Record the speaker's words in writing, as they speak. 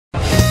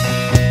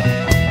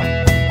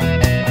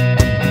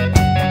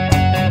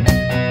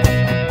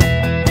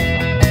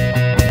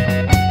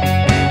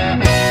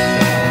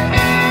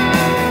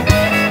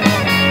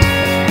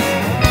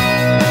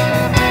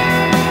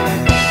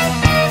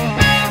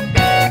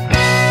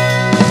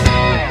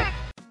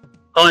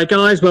Hi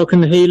guys,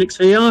 welcome to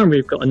HelixxVR, and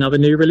we've got another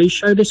new release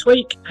show this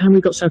week, and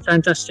we've got some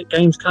fantastic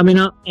games coming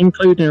up,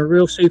 including a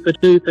real super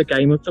duper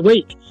game of the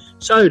week.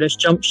 So let's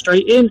jump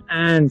straight in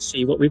and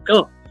see what we've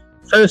got.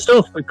 First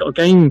off, we've got a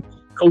game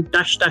called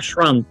Dash Dash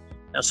Run.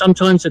 Now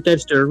sometimes the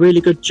devs do a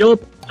really good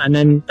job and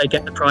then they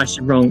get the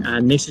pricing wrong,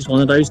 and this is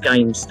one of those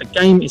games. The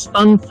game is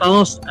fun,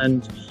 fast,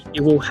 and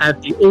you will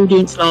have the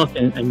audience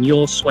laughing and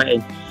you're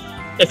sweating.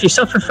 If you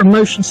suffer from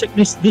motion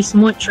sickness, this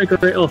might trigger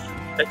it off,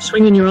 but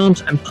swinging your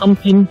arms and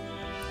pumping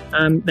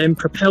then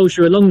propels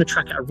you along the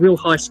track at a real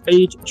high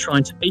speed,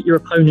 trying to beat your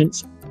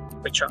opponents,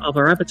 which are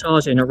other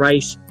avatars in a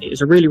race. It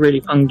is a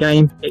really fun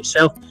game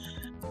itself,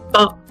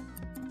 but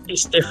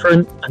it's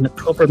different, and the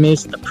problem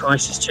is the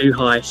price is too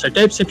high. So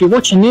devs, if you're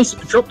watching this,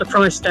 drop the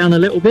price down a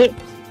little bit.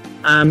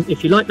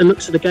 If you like the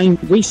looks of the game,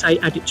 we say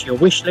add it to your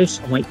wish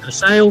list and wait for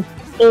sale,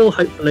 or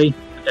hopefully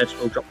the devs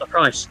will drop the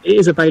price. It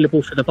is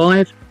available for the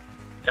Vive.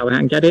 Go out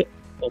and get it,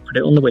 or put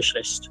it on the wish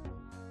list.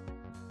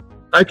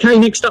 Okay,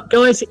 next up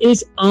guys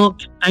is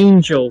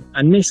Archangel,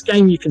 and this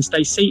game you can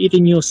stay seated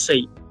in your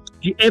seat.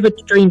 If you ever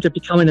dreamed of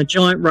becoming a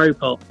giant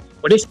robot,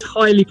 well, this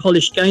highly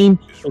polished game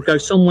will go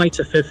some way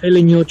to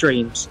fulfilling your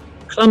dreams.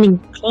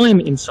 Climb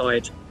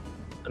inside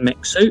the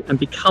mech suit and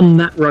become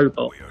that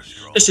robot.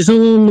 This is an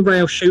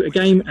on-the-rail shooter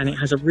game, and it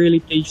has a really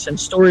decent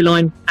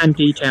storyline and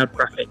detailed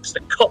graphics.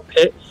 The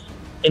cockpit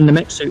in the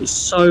mech suit is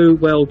so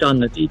well done,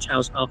 the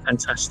details are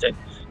fantastic.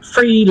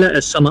 3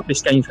 letters sum up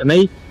this game for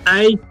me: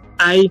 A,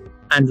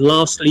 and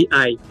lastly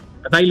A.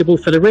 Available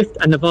for the Rift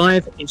and the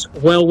Vive, it's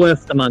well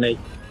worth the money.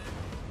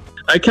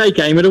 Okay,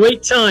 game of the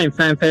week time.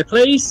 Fanfare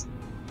please.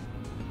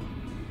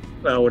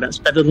 Well, that's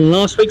better than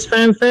last week's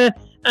fanfare,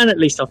 and at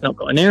least I've not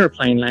got an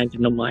aeroplane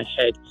landing on my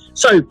head.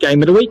 So,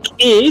 game of the week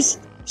is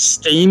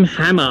Steam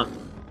Hammer.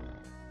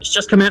 It's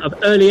just come out of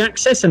early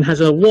access and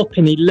has a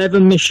whopping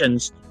 11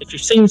 missions. If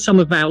you've seen some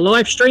of our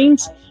live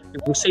streams, you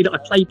will see that I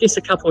played this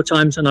a couple of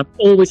times and I've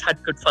always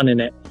had good fun in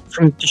it.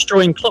 From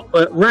destroying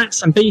clockwork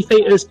rats and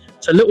beefeaters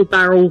to little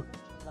barrel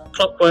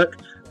clockwork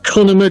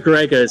Conor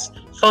McGregors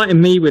fighting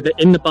me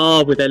in the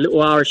bar with their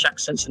little Irish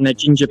accents and their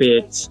ginger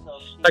beards.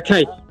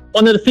 Okay,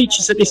 one of the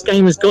features that this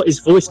game has got is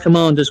voice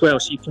command as well,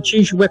 so you can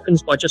choose your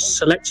weapons by just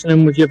selecting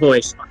them with your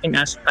voice. I think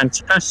that's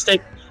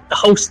fantastic. The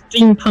whole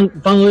steampunk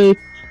vibe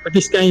with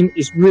this game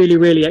is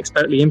really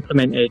expertly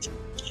implemented.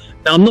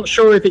 Now, I'm not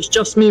sure if it's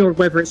just me or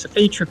whether it's a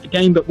feature of the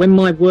game, but when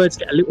my words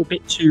get a little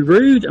bit too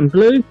rude and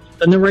blue,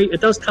 the narrator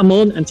does come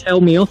on and tell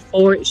me off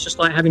for it. It's just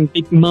like having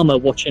Big Mama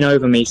watching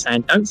over me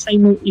saying, don't say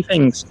naughty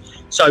things.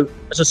 So,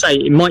 as I say,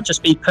 it might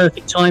just be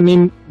perfect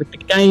timing with the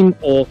game,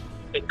 or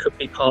it could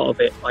be part of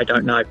it. I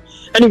don't know.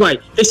 Anyway,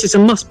 this is a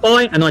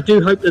must-buy, and I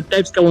do hope the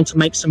devs go on to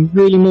make some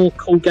really more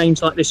cool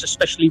games like this,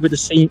 especially with the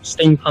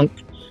steampunk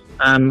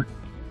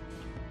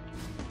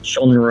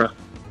genre.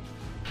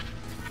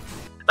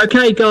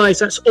 Okay guys,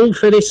 that's all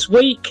for this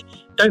week.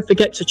 Don't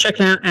forget to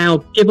check out our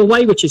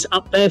giveaway, which is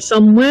up there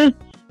somewhere,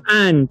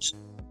 and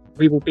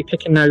we will be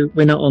picking a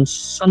winner on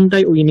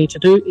Sunday. All you need to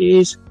do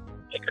is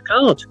pick a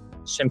card.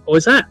 Simple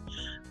as that.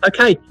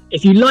 Okay,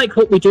 if you like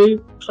what we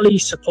do,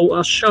 please support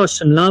us, show us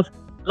some love,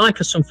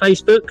 like us on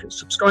Facebook,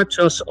 subscribe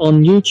to us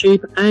on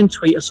YouTube, and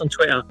tweet us on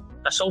Twitter.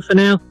 That's all for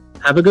now.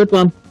 Have a good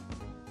one.